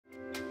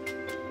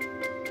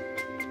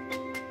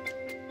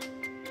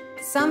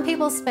Some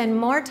people spend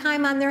more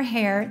time on their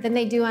hair than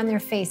they do on their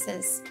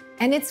faces.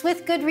 And it's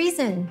with good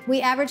reason.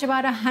 We average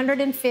about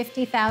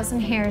 150,000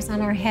 hairs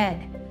on our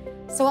head.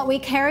 So what we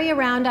carry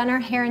around on our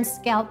hair and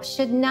scalp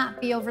should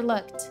not be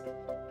overlooked.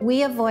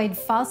 We avoid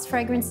false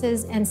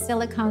fragrances and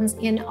silicones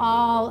in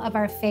all of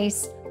our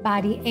face,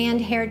 body,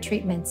 and hair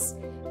treatments.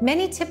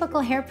 Many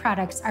typical hair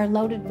products are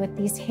loaded with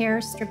these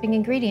hair stripping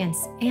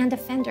ingredients and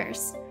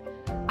offenders.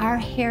 Our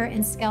hair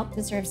and scalp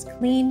deserves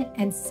clean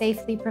and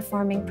safely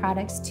performing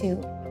products too.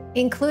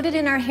 Included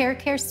in our hair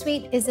care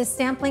suite is a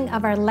sampling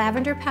of our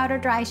Lavender Powder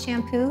Dry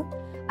Shampoo,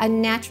 a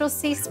Natural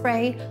Sea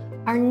Spray,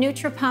 our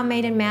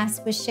Nutri-Pomade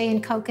Mask with Shea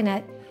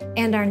Coconut,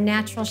 and our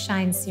Natural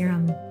Shine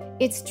Serum.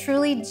 It's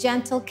truly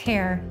gentle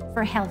care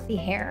for healthy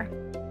hair.